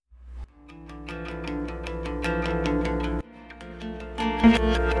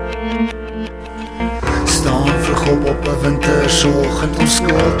Staan vroeg op 'n wintersoggend om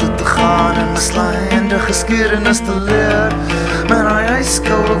skool toe te gaan en misleiende geskiedenis te leer. Met hy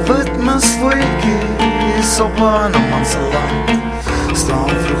ijskoue wit misvoetjies op 'n ander man se land. Staan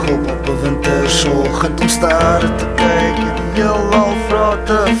vroeg op 'n wintersoggend om sterre te kyk en die heelal vrae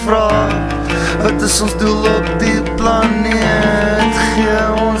te vra. Wat is ons doel op die planeet?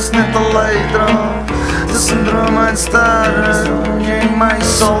 Gee ons net 'n lydraad tussen drome en sterre. Jy my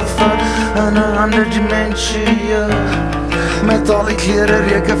sulfur in 'n ander dimensie, met al die kleure,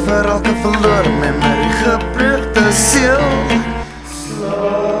 reuke vir elke verlore memory, gebreukte siel.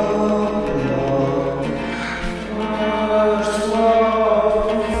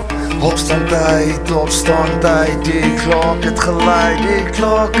 Opstaan tyd, die klok het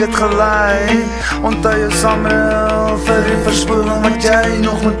gelei, onthou jou Samuel vir die verspoeling wat jy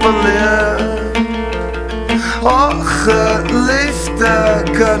nog moet beleef. Ag, geliefde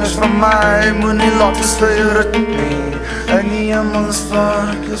kinders van my, moenie laat versteur het nie. En die hemel is waar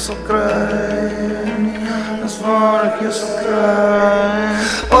ek jou sal kry,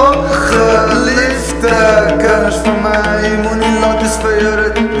 Ag, geliefde kinders van my, moenie laat versteur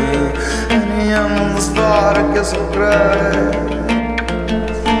het nie. En die hemel is waar ek jou sal kry.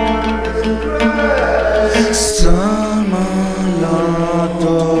 Staan maar laat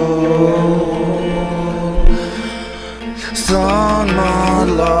op, staan maar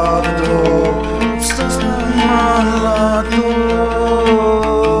laat op, staan maar laat op.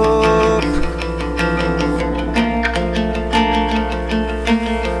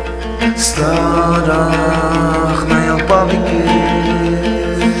 Stadig my op babietjie,